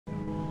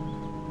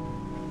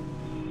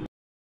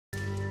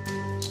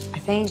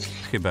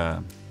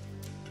Chyba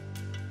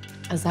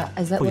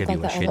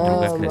pojawiła się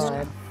druga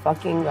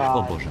kreska.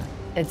 O Boże,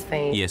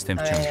 jestem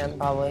w ciąży.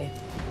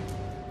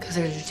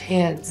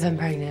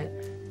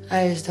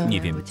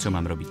 Nie wiem, co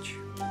mam robić.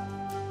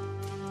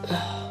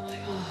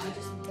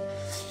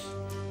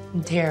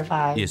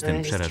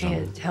 Jestem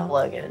przerażony.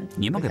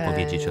 Nie mogę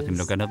powiedzieć o tym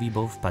Loganowi,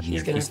 bo wpadnie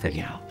w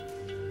histerię.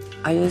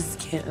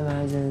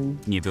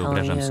 Nie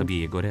wyobrażam sobie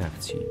jego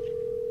reakcji.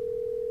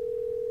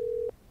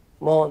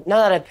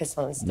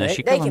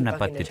 Nasikałam na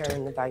patyczek.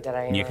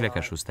 Niech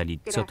lekarz ustali,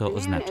 co to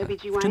oznacza.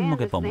 W czym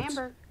mogę pomóc?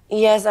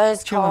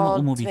 Chciałam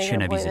umówić się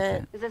na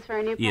wizytę.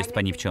 Jest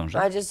pani w ciąży?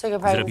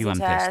 Zrobiłam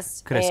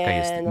test. Kreska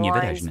jest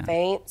niewyraźna.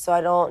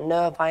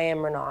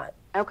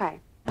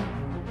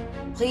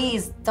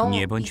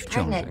 Nie bądź w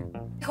ciąży.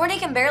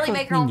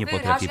 Kourtney nie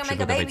potrafi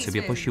przygotować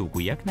sobie posiłku.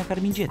 Jak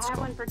nakarmi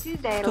dziecko?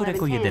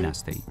 Wtorek o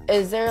 11.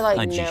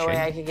 A dzisiaj?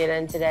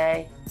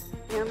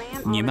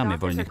 Nie mamy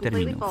wolnych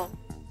terminów.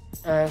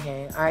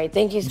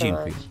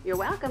 Dziękuję.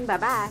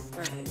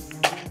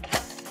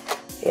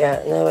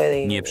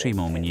 Nie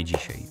przyjmą mnie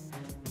dzisiaj.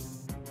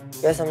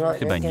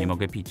 Chyba nie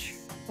mogę pić.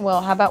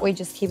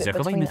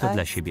 Zachowajmy to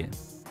dla siebie.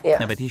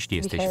 Nawet jeśli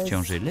jesteś w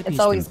ciąży, lepiej z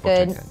tym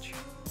poczekać.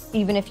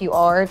 Even if you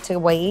are, to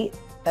wait.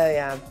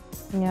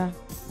 Yeah.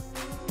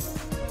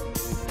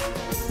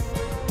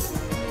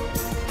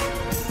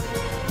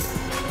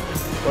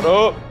 What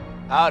up?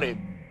 Howdy,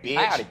 bitch.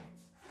 Howdy.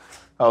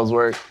 How's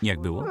work? Jak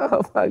było?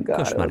 Oh my God,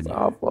 Koszmarnie. that's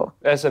awful.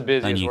 That's the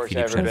busiest Ani work's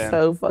chwili ever been.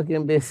 So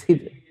fucking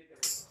busy.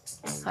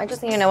 I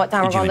just need to know what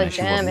time we're going to the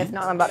Idziemy na gym. siłownię? If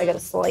not, I'm about to go to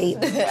sleep.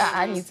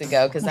 I need to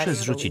go because Muszę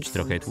zrzucić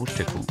trochę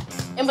tłuszczyku.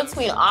 In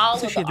between all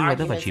Chcę of się the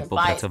wyładować arguments i and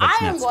popracować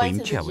fights, I nad am swoim going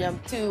to the ciałem.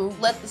 gym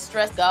to let the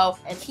stress go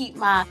and keep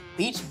my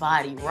beach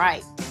body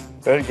right.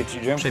 Better get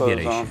your gym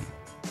Przebieraj clothes się. on.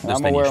 I'm gonna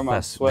Dostaniesz wear my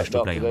pas sweat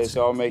belt today, wyszczuplający.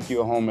 so I'll make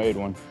you a homemade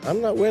one.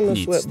 I'm not wearing the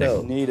Nic sweat z tego.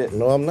 belt. Need it.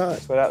 No, I'm not.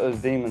 Sweat out those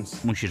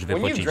demons. Musisz When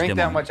you wypocić drink that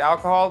demony. much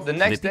alcohol, the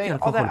next Wypij day all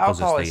that alkohol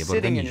alcohol pozostaje is w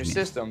sitting in your organizmie.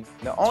 system.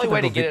 The only Trzeba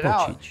way to go get it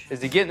out wypocić. is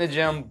to get in the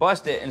gym,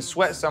 bust it, and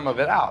sweat some of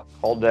it out.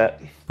 Hold that.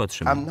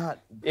 Potrzymaj. I'm not.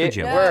 It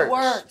działa.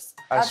 works.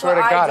 I swear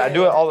to God, I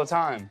do it all the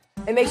time.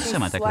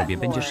 Sama tak robię,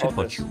 będziesz się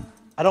pocił.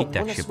 I I don't tak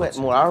want się to sweat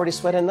pocę. more. I already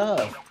sweat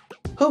enough.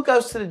 Who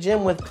goes to the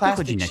gym with chodzi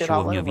plastic na shit all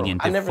siłownię over them?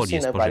 owinięty I w never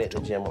folię seen nobody at the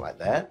spożywczą. gym like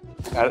that.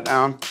 Got it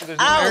down.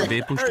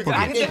 Wypuść Get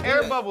powietrze. the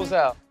air bubbles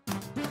out.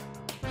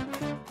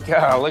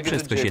 God, look at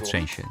Wszystko the się jiggle.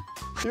 trzęsie.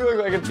 You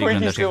look like a Twinkie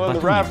Wyglądasz still jak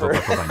in the batonik w wrapper.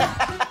 opakowaniu.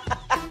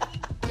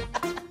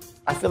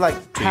 I feel like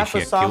Czuję half się a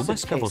jak sausage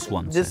kiełbaska w casing.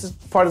 osłonce. This is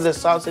part of the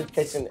sausage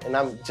casing, and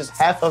I'm just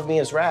half of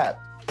me is wrapped.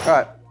 All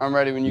right, I'm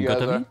ready when you guys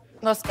Gotowi? are.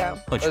 Let's go.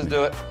 Let's Chodźmy.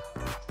 do it.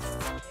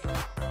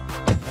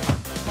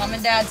 Mom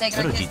and Dad take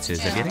our kids Rodzice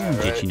to gym. zabierają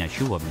dzieci na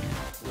siłownię.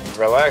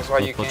 Relax while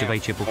you can.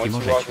 Odpoczywajcie, póki Once you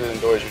możecie. walk through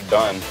the doors, you're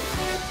done.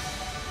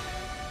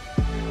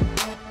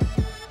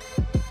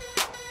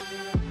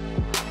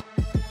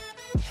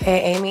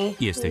 Hey, Amy.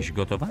 Jesteś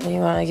gotowa? Do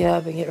you want to get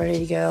up and get ready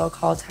to go? I'll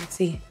call a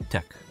taxi.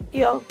 Tak.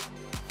 Yo.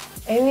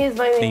 Amy is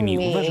blaming Amy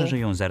me uważa, że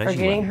ją for zaraziłam,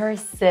 getting her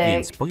sick.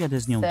 więc pojadę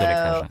z nią do So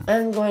lekarza.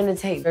 I'm going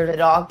to take her to the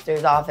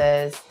doctor's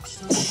office.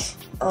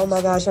 Oh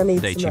my gosh, I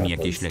need Dajcie some mi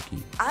medicine. jakieś leki.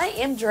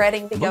 I am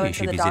dreading to go Boję into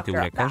się the wizyty u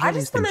doctor. lekarza, I ale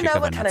just jestem want to know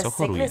ciekawa, what na kind co of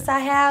choruję.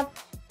 sickness I have.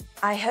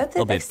 I hope that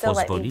Oby they still let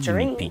me pozwolili mi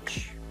drink.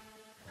 pić.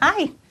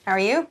 Hi, how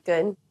are you?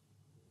 Good.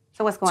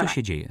 So what's going Co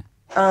się dzieje?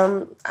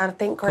 I think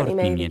Courtney Kourtney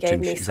maybe mnie gave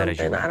me czymś something.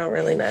 zaraziła. I don't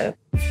really know.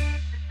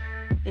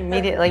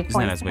 Immediately points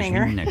Znalazłaś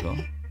finger. innego.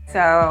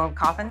 So,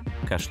 coughing?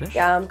 Kaszlesz?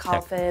 Yeah, I'm Tak.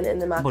 coughing and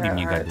then my Boli throat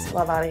mnie hurts. gardło.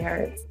 My body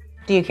hurts.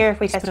 Do you care if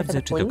we test you for Sprawdzę,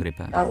 the czy to flu?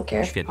 grypa. I don't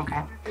care. Świetnie.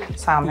 Okay.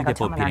 So I'm gonna Pójdę go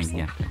tell po my nurse.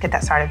 pielęgniarkę. Get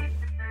that started.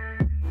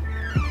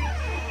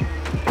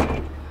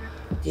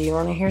 Do you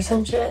want to hear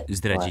some shit?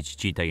 Zdradzić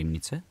ci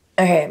tajemnicę?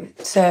 Okay,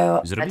 so I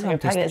took Zrobiłam a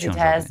test pregnancy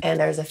ciążowy. test and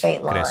there's a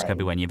faint Kreska line.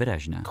 była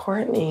niewyraźna.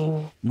 Courtney,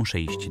 Muszę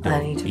iść do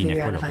I need to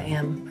figure out if ginekologa. I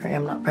am or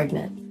am not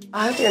pregnant.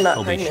 I hope you're not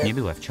Obyś nie pregnant.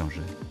 była w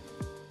ciąży.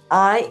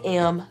 I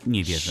am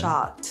Nie wierzę.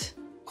 shocked.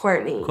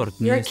 Courtney,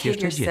 Courtney you're a jest kid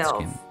jeszcze yourself.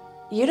 dzieckiem.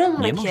 You don't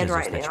want Nie a może kid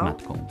right zostać now.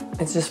 matką.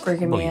 It's just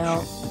freaking Boję me się.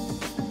 out.